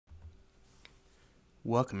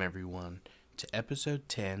Welcome, everyone, to episode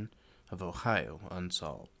 10 of Ohio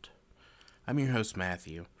Unsolved. I'm your host,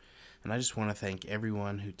 Matthew, and I just want to thank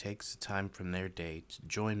everyone who takes the time from their day to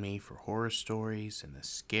join me for horror stories and the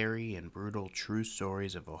scary and brutal true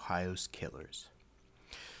stories of Ohio's killers.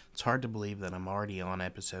 It's hard to believe that I'm already on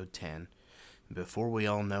episode 10, and before we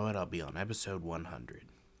all know it, I'll be on episode 100.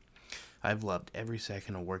 I've loved every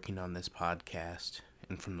second of working on this podcast,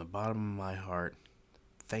 and from the bottom of my heart,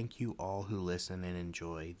 thank you all who listen and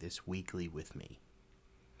enjoy this weekly with me.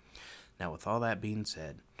 Now, with all that being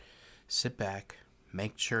said, sit back,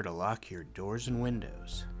 make sure to lock your doors and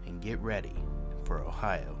windows, and get ready for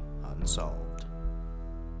Ohio Unsolved.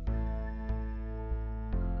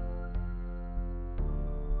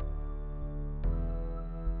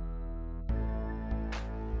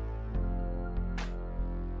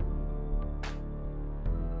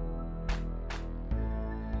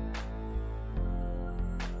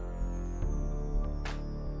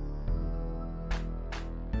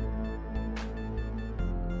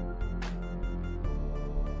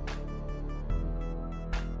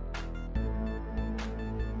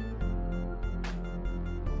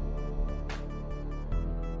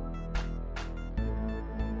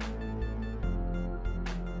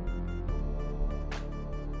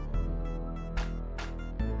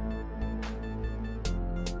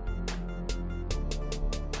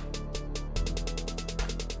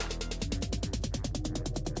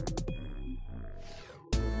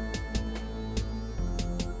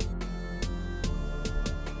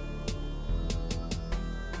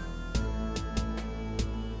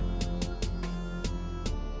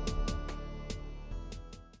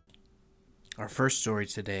 Our first story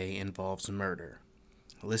today involves murder.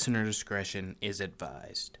 Listener discretion is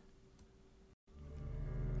advised.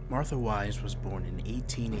 Martha Wise was born in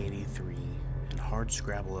 1883 in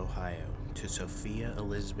Hardscrabble, Ohio, to Sophia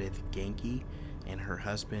Elizabeth Genke and her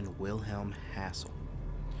husband Wilhelm Hassel,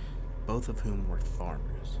 both of whom were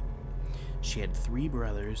farmers. She had 3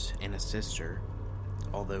 brothers and a sister,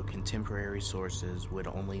 although contemporary sources would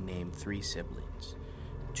only name 3 siblings: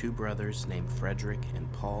 2 brothers named Frederick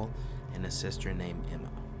and Paul, and a sister named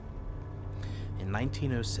Emma. In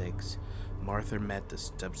 1906, Martha met the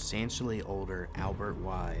substantially older Albert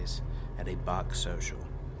Wise at a Bach social.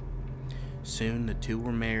 Soon the two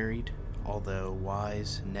were married, although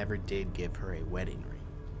Wise never did give her a wedding ring.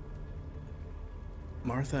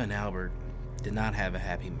 Martha and Albert did not have a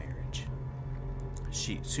happy marriage.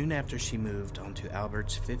 Soon after she moved onto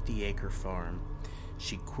Albert's 50-acre farm,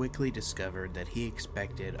 she quickly discovered that he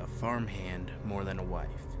expected a farmhand more than a wife,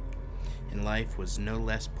 and life was no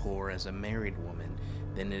less poor as a married woman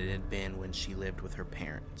than it had been when she lived with her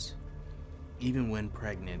parents. Even when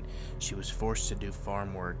pregnant, she was forced to do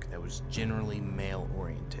farm work that was generally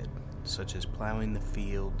male-oriented, such as plowing the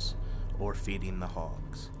fields or feeding the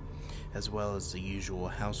hogs, as well as the usual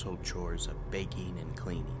household chores of baking and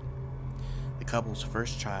cleaning. The couple's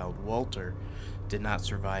first child, Walter, did not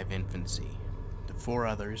survive infancy. The 4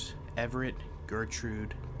 others, Everett,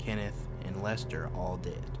 Gertrude, Kenneth, and Lester, all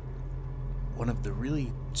did. One of the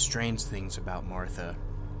really strange things about Martha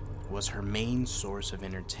was her main source of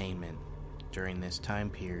entertainment during this time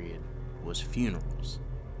period was funerals.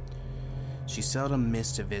 She seldom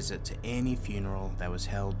missed a visit to any funeral that was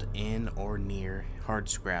held in or near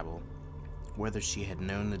Hardscrabble, whether she had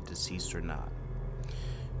known the deceased or not.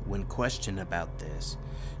 When questioned about this,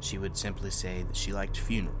 she would simply say that she liked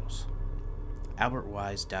funerals. Albert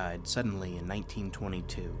Wise died suddenly in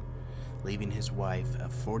 1922, leaving his wife a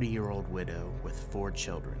 40-year-old widow with 4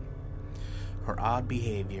 children. Her odd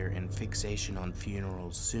behavior and fixation on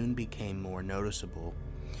funerals soon became more noticeable,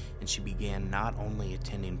 and she began not only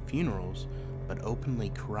attending funerals, but openly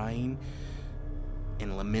crying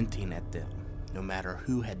and lamenting at them, no matter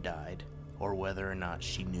who had died or whether or not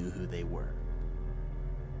she knew who they were.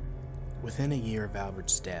 Within a year of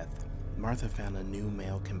Albert's death, Martha found a new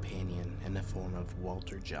male companion in the form of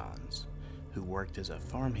Walter Johns, who worked as a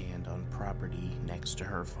farmhand on property next to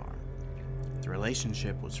her farm. The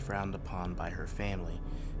relationship was frowned upon by her family,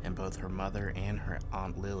 and both her mother and her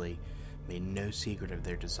Aunt Lily made no secret of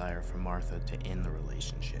their desire for Martha to end the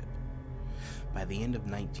relationship. By the end of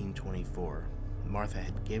 1924, Martha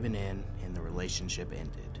had given in and the relationship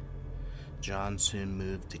ended. John soon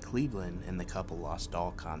moved to Cleveland and the couple lost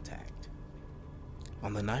all contact.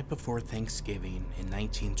 On the night before Thanksgiving in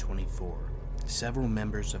 1924, several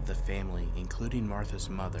members of the family, including Martha's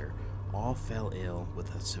mother, all fell ill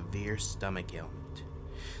with a severe stomach ailment.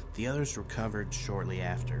 The others recovered shortly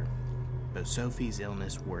after, but Sophie's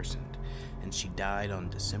illness worsened, and she died on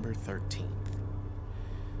December 13th.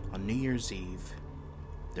 On New Year's Eve,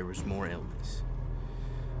 there was more illness.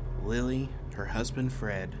 Lily, Her husband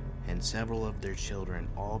Fred and several of their children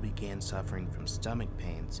all began suffering from stomach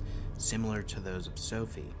pains similar to those of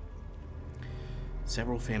Sophie.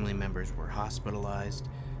 Several family members were hospitalized,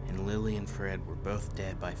 and Lily and Fred were both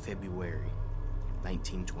dead by February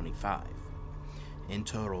 1925. In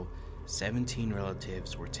total, 17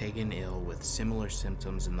 relatives were taken ill with similar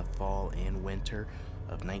symptoms in the fall and winter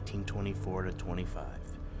of 1924 to 25.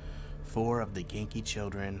 4 of the Genki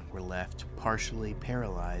children were left partially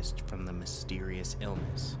paralyzed from the mysterious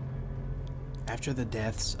illness. After the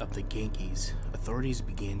deaths of the Genkis, authorities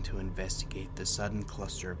began to investigate the sudden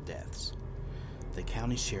cluster of deaths. The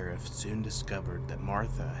county sheriff soon discovered that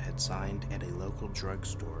Martha had signed at a local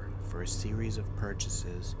drugstore for a series of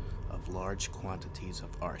purchases of large quantities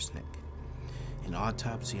of arsenic. An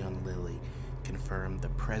autopsy on Lily confirmed the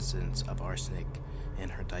presence of arsenic in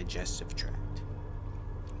her digestive tract.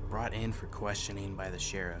 Brought in for questioning by the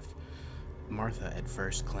sheriff, Martha at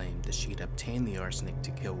first claimed that she'd obtained the arsenic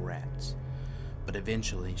to kill rats, but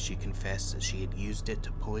eventually she confessed that she had used it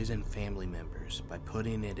to poison family members by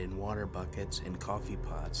putting it in water buckets and coffee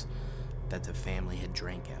pots that the family had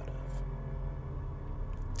drank out of.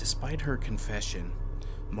 Despite her confession,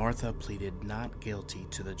 Martha pleaded not guilty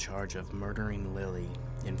to the charge of murdering Lily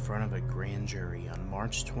in front of a grand jury on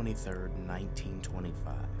March 23,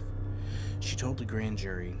 1925. She told the grand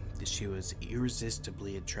jury that she was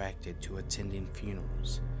irresistibly attracted to attending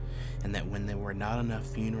funerals, and that when there were not enough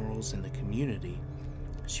funerals in the community,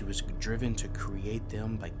 she was driven to create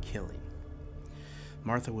them by killing.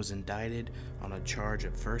 Martha was indicted on a charge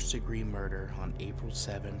of first-degree murder on April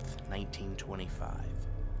 7, 1925.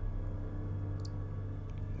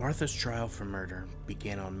 Martha's trial for murder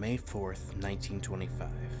began on May 4, 1925.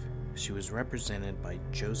 She was represented by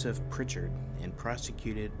Joseph Pritchard and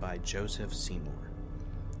prosecuted by Joseph Seymour.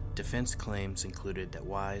 Defense claims included that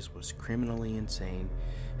Wise was criminally insane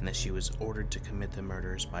and that she was ordered to commit the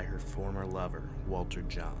murders by her former lover, Walter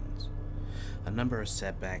Johns. A number of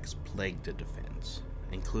setbacks plagued the defense,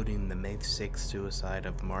 including the May 6th suicide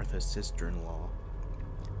of Martha's sister-in-law,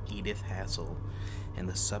 Edith Hassel, and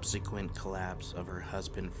the subsequent collapse of her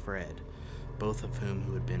husband Fred, both of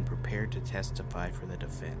whom had been prepared to testify for the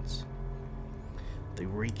defense. The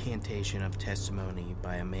recantation of testimony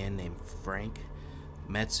by a man named Frank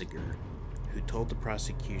Metziger, who told the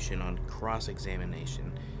prosecution on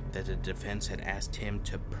cross-examination that the defense had asked him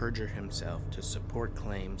to perjure himself to support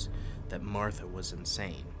claims that Martha was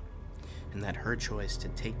insane, and that her choice to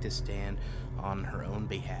take the stand on her own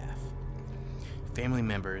behalf. Family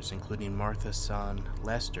members, including Martha's son,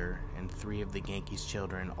 Lester, and 3 of the Genki's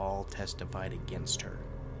children, all testified against her.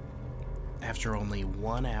 After only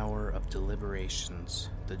 1 hour of deliberations,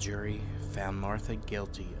 the jury found Martha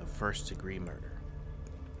guilty of first-degree murder.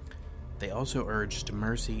 They also urged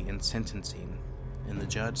mercy in sentencing, and the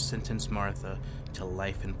judge sentenced Martha to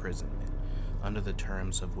life imprisonment, under the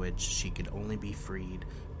terms of which she could only be freed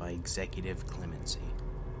by executive clemency.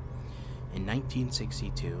 In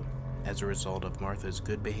 1962, as a result of Martha's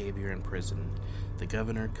good behavior in prison, the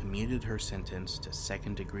governor commuted her sentence to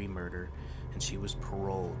second-degree murder, and she was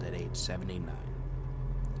paroled at age 79.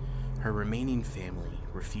 Her remaining family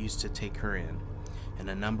refused to take her in, and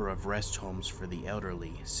a number of rest homes for the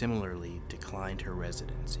elderly similarly declined her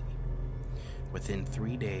residency. Within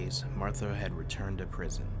 3 days, Martha had returned to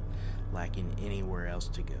prison, lacking anywhere else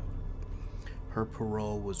to go. Her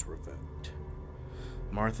parole was revoked.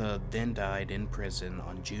 Martha then died in prison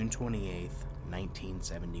on June 28,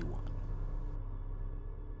 1971.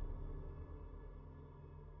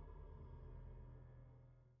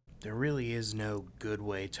 There really is no good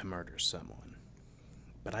way to murder someone,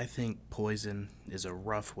 but I think poison is a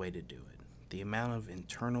rough way to do it. The amount of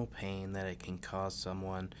internal pain that it can cause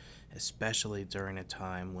someone, especially during a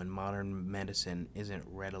time when modern medicine isn't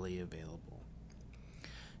readily available.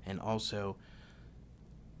 And also,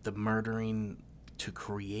 the murdering to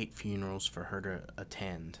create funerals for her to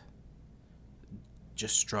attend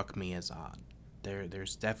just struck me as odd.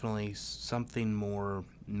 There's definitely something more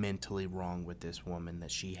mentally wrong with this woman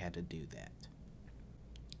that she had to do that.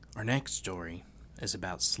 Our next story is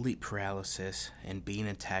about sleep paralysis and being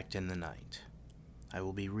attacked in the night. I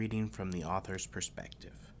will be reading from the author's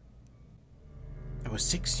perspective. I was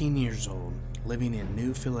 16 years old, living in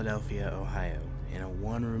New Philadelphia, Ohio, in a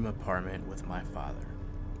one-room apartment with my father.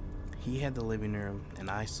 He had the living room, and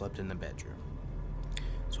I slept in the bedroom.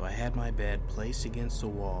 So I had my bed placed against the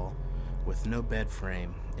wall with no bed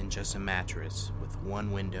frame and just a mattress with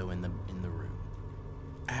one window in the room.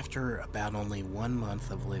 After about only 1 month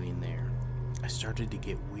of living there, I started to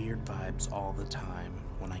get weird vibes all the time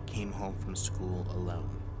when I came home from school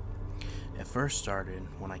alone. It first started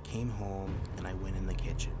when I came home and I went in the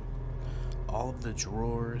kitchen. of the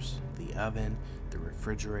drawers, the oven, the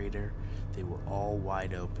refrigerator, they were all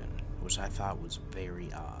wide open, which I thought was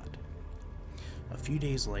very odd. A few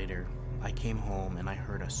days later, I came home and I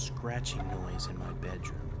heard a scratching noise in my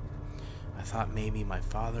bedroom. I thought maybe my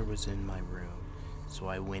father was in my room, so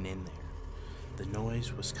I went in there. The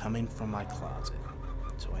noise was coming from my closet,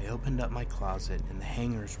 so I opened up my closet and the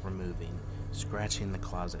hangers were moving, scratching the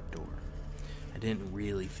closet door. I didn't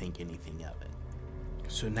really think anything of it.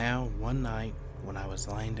 So now, one night, when I was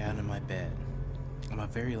lying down in my bed, I'm a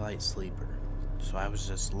very light sleeper, so I was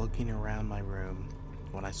just looking around my room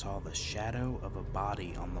when I saw the shadow of a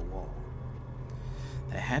body on the wall.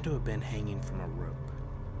 That had to have been hanging from a rope.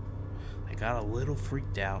 I got a little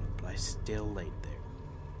freaked out, but I still laid there,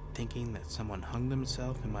 thinking that someone hung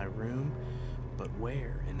themselves in my room, but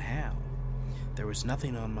where and how? There was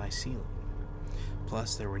nothing on my ceiling.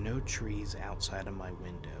 Plus, there were no trees outside of my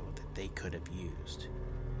window that they could have used.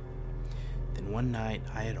 Then one night,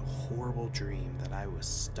 I had a horrible dream that I was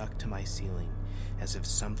stuck to my ceiling as if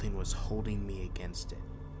something was holding me against it.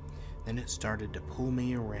 Then it started to pull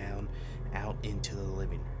me around out into the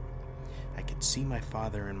living room. I could see my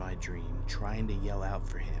father in my dream trying to yell out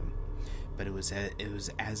for him, but it was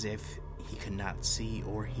as if he could not see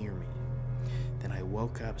or hear me. Then I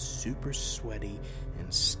woke up super sweaty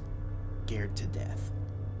and scared to death.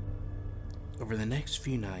 Over the next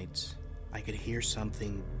few nights, I could hear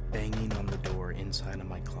something banging on the door inside of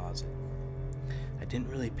my closet. I didn't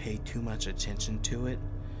really pay too much attention to it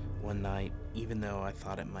one night, even though I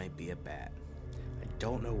thought it might be a bat. I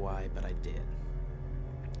don't know why, but I did.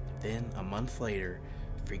 Then, a month later,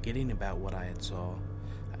 forgetting about what I had saw,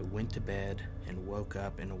 I went to bed and woke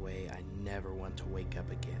up in a way I never want to wake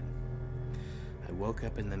up again. I woke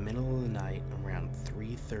up in the middle of the night around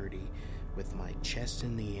 3:30 with my chest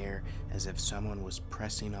in the air as if someone was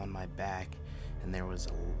pressing on my back, and there was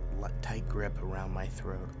a tight grip around my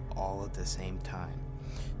throat all at the same time,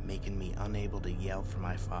 making me unable to yell for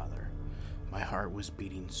my father. My heart was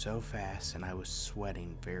beating so fast and I was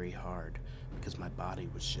sweating very hard because my body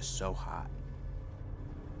was just so hot.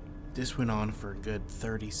 This went on for a good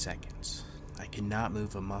 30 seconds. I could not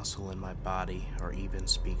move a muscle in my body or even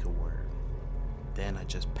speak a word. Then I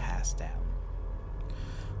just passed out.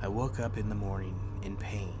 I woke up in the morning in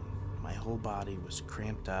pain. My whole body was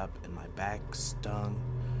cramped up and my back stung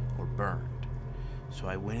or burned. So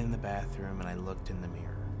I went in the bathroom and I looked in the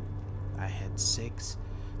mirror. I had 6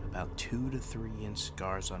 about 2 to 3 inch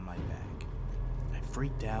scars on my back. I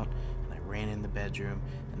freaked out and I ran in the bedroom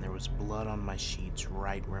and there was blood on my sheets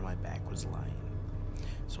right where my back was lying.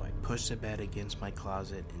 So I pushed the bed against my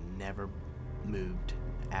closet and never moved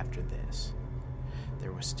after this.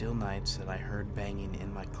 There were still nights that I heard banging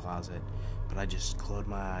in my closet, but I just closed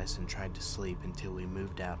my eyes and tried to sleep until we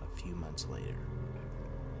moved out a few months later.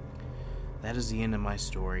 That is the end of my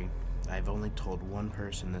story. I've only told one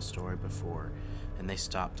person this story before, and they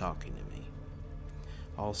stopped talking to me.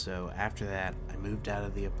 Also, after that, I moved out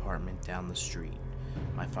of the apartment down the street.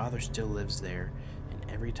 My father still lives there,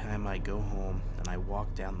 and every time I go home and I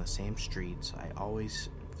walk down the same streets, I always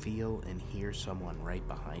feel and hear someone right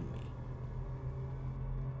behind me.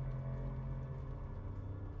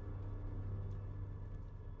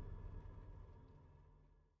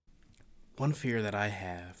 One fear that I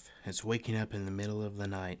have is waking up in the middle of the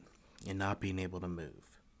night and not being able to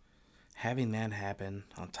move. Having that happen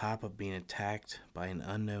on top of being attacked by an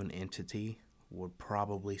unknown entity would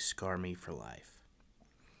probably scar me for life.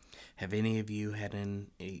 Have any of you had an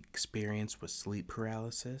experience with sleep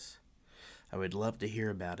paralysis? I would love to hear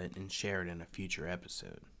about it and share it in a future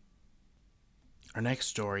episode. Our next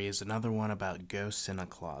story is another one about ghosts in a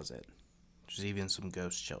closet. There's even some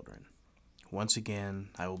ghost children. Once again,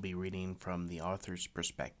 I will be reading from the author's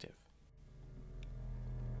perspective.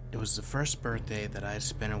 It was the first birthday that I had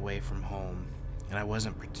spent away from home, and I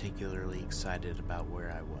wasn't particularly excited about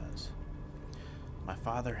where I was. My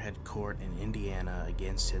father had court in Indiana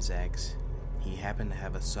against his ex he happened to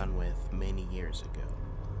have a son with many years ago.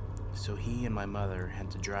 So he and my mother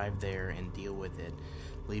had to drive there and deal with it,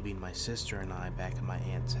 leaving my sister and I back at my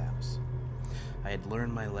aunt's house. I had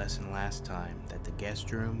learned my lesson last time that the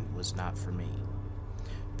guest room was not for me.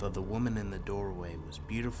 Though the woman in the doorway was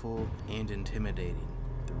beautiful and intimidating,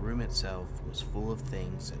 the room itself was full of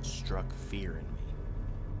things that struck fear in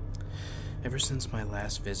me. Ever since my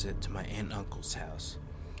last visit to my aunt and uncle's house,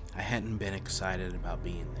 I hadn't been excited about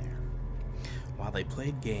being there. While they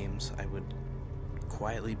played games, I would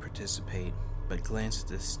quietly participate, but glance at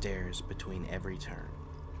the stairs between every turn.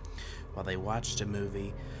 While they watched a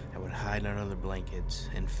movie, I would hide under the blankets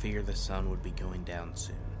and fear the sun would be going down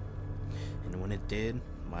soon. And when it did,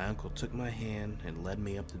 my uncle took my hand and led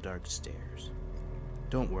me up the dark stairs.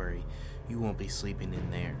 "Don't worry, you won't be sleeping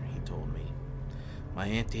in there," he told me. My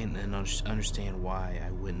aunt didn't understand why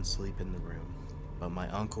I wouldn't sleep in the room, but my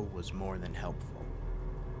uncle was more than helpful.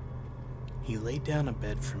 He laid down a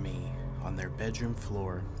bed for me on their bedroom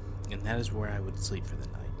floor, and that is where I would sleep for the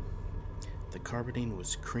night. The carpeting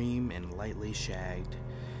was cream and lightly shagged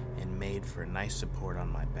and made for nice support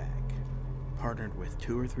on my back, partnered with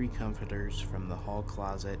 2 or 3 comforters from the hall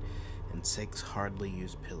closet and 6 hardly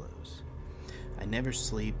used pillows. I never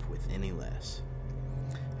sleep with any less.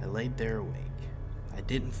 I laid there awake. I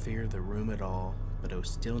didn't fear the room at all, but it was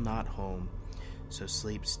still not home, so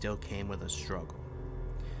sleep still came with a struggle.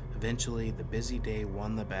 Eventually, the busy day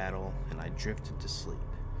won the battle, and I drifted to sleep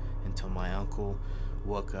until my uncle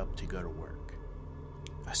woke up to go to work.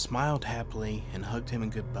 I smiled happily and hugged him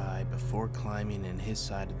goodbye before climbing in his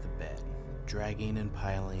side of the bed, dragging and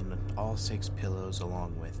piling all 6 pillows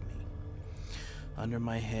along with me, under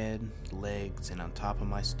my head, legs, and on top of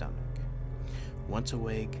my stomach. Once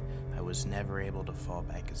awake, I was never able to fall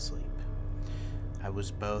back asleep. I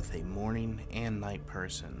was both a morning and night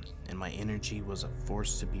person, and my energy was a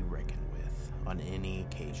force to be reckoned with on any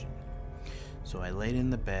occasion. So I laid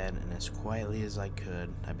in the bed, and as quietly as I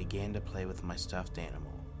could, I began to play with my stuffed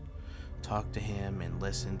animal, talk to him, and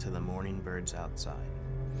listen to the morning birds outside.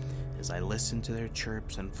 As I listened to their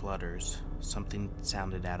chirps and flutters, something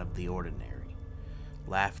sounded out of the ordinary.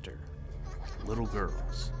 Laughter. Little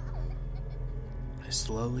girls. I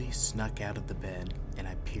slowly snuck out of the bed, and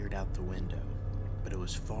I peered out the window, but it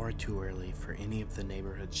was far too early for any of the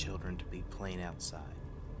neighborhood children to be playing outside.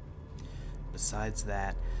 Besides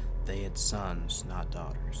that, they had sons, not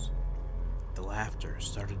daughters. The laughter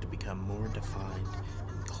started to become more defined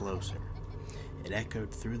and closer. It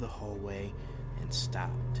echoed through the hallway and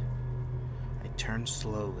stopped. I turned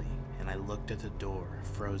slowly, and I looked at the door,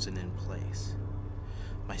 frozen in place.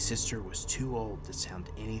 My sister was too old to sound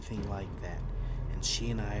anything like that, and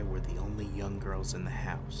she and I were the only young girls in the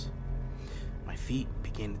house. My feet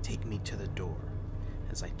began to take me to the door.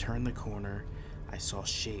 As I turned the corner, I saw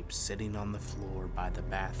shapes sitting on the floor by the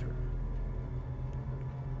bathroom.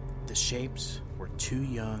 The shapes were 2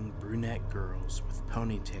 young brunette girls with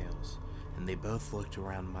ponytails, and they both looked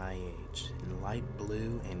around my age in light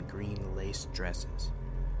blue and green lace dresses.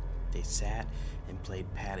 They sat and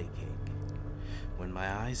played patty cake. When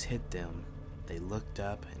my eyes hit them, they looked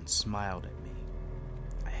up and smiled at me.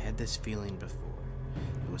 I had this feeling before.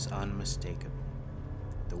 It was unmistakable.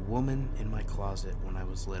 The woman in my closet when I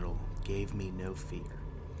was little gave me no fear.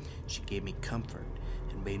 She gave me comfort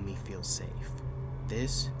and made me feel safe.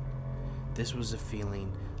 This was a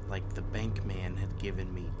feeling like the bank man had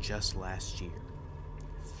given me just last year.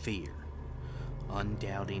 Fear.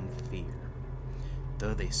 Undoubting fear.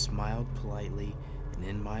 Though they smiled politely, and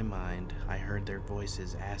in my mind I heard their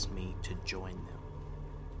voices ask me to join them.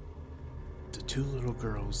 The 2 little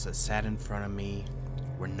girls that sat in front of me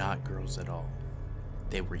were not girls at all.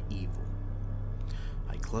 They were evil.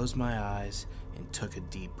 I closed my eyes and took a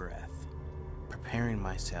deep breath, preparing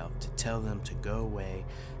myself to tell them to go away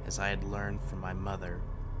as I had learned from my mother,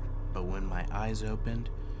 but when my eyes opened,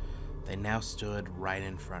 they now stood right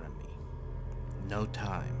in front of me. No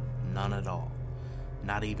time, none at all,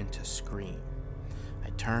 not even to scream. I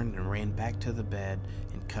turned and ran back to the bed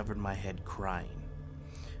and covered my head crying.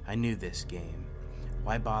 I knew this game.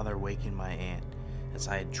 Why bother waking my aunt, as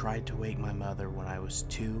I had tried to wake my mother when I was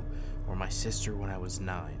 2 or my sister when I was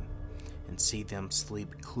 9, and see them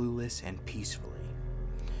sleep clueless and peacefully.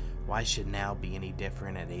 Why should now be any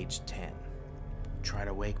different at age 10? Try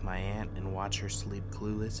to wake my aunt and watch her sleep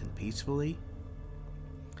clueless and peacefully?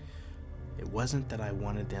 It wasn't that I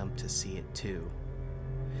wanted them to see it too.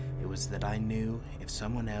 It was that I knew if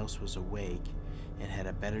someone else was awake, it had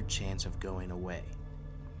a better chance of going away.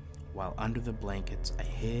 While under the blankets, I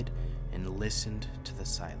hid and listened to the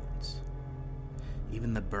silence.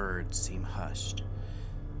 Even the birds seemed hushed.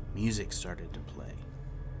 Music started to play.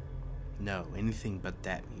 No, anything but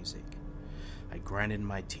that music. I grinded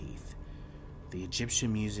my teeth. The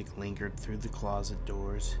Egyptian music lingered through the closet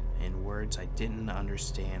doors, and words I didn't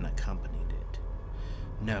understand accompanied it.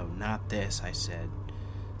 No, not this, I said.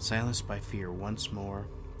 Silenced by fear once more,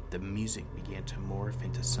 the music began to morph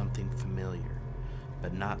into something familiar,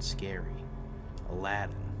 but not scary.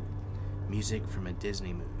 Aladdin. Music from a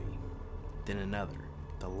Disney movie. Then another,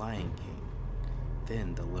 The Lion King.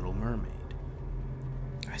 Then The Little Mermaid.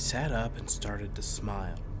 I sat up and started to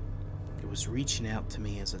smile. It was reaching out to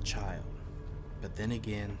me as a child, but then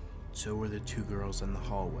again, so were the 2 girls in the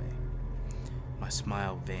hallway. My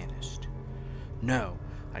smile vanished. No,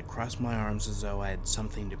 I crossed my arms as though I had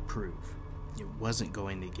something to prove. It wasn't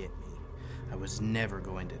going to get me. I was never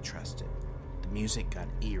going to trust it. The music got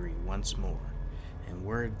eerie once more, and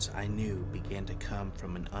words I knew began to come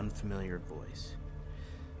from an unfamiliar voice.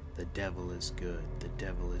 The devil is good, the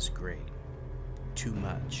devil is great. Too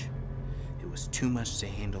much. It was too much to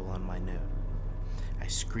handle on my note. I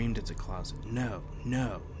screamed at the closet, "No,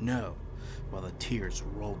 no, no," while the tears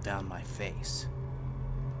rolled down my face.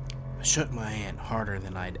 I shook my aunt harder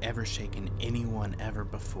than I'd ever shaken anyone ever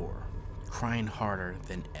before, crying harder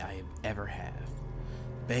than I ever have,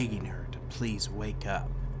 begging her to please wake up.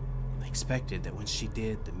 I expected that when she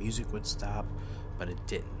did, the music would stop, but it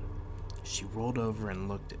didn't. She rolled over and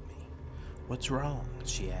looked at me. "What's wrong?"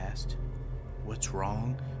 she asked. What's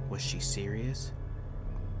wrong? Was she serious?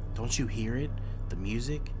 Don't you hear it? The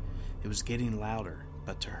music? It was getting louder,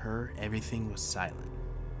 but to her, everything was silent.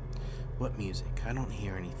 What music? I don't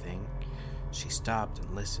hear anything. She stopped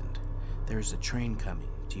and listened. There's a train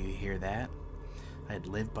coming. Do you hear that? I had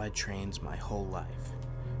lived by trains my whole life.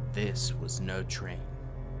 This was no train.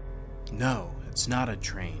 No, it's not a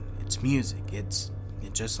train. It's music.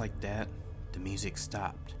 And just like that, the music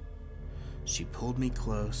stopped. She pulled me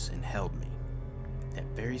close and held me. That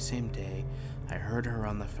very same day, I heard her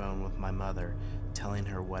on the phone with my mother, telling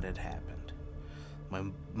her what had happened. My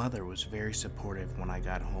mother was very supportive when I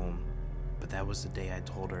got home, but that was the day I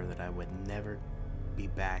told her that I would never be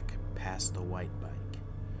back past the white bike,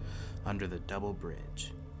 under the double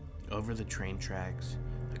bridge, over the train tracks,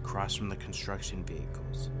 across from the construction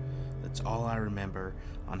vehicles. That's all I remember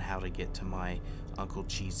on how to get to my Uncle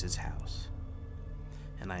Cheese's house.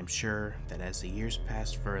 And I'm sure that as the years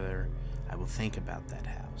pass further, I will think about that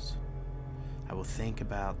house. I will think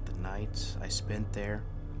about the nights I spent there,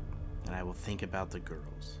 and I will think about the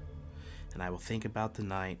girls. And I will think about the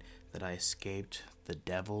night that I escaped the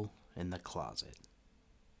devil in the closet.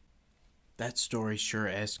 That story sure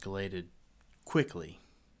escalated quickly.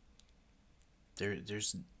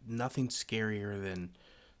 There's nothing scarier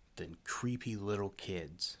than creepy little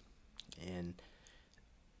kids. And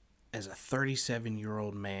as a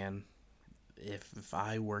 37-year-old man, if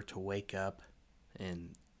I were to wake up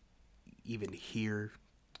and even hear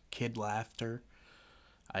kid laughter,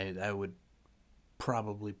 I would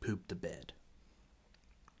probably poop the bed.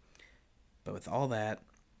 But with all that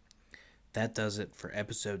does it for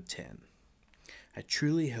episode 10. I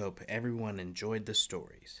truly hope everyone enjoyed the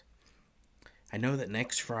stories. I know that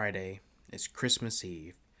next Friday is Christmas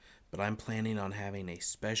Eve, but I'm planning on having a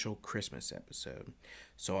special Christmas episode,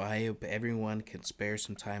 so I hope everyone can spare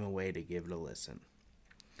some time away to give it a listen.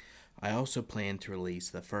 I also plan to release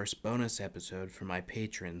the first bonus episode for my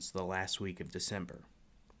patrons the last week of December.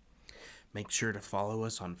 Make sure to follow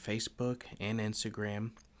us on Facebook and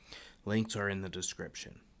Instagram. Links are in the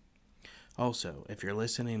description. Also, if you're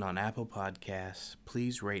listening on Apple Podcasts,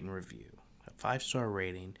 please rate and review. A 5-star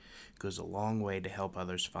rating goes a long way to help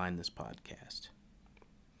others find this podcast.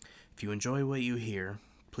 If you enjoy what you hear,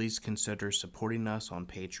 please consider supporting us on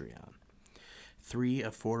Patreon. 3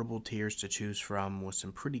 affordable tiers to choose from with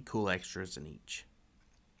some pretty cool extras in each.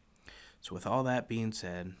 So with all that being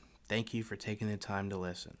said, thank you for taking the time to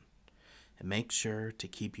listen. And make sure to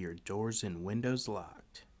keep your doors and windows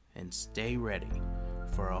locked and stay ready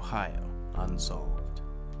for Ohio Unsolved.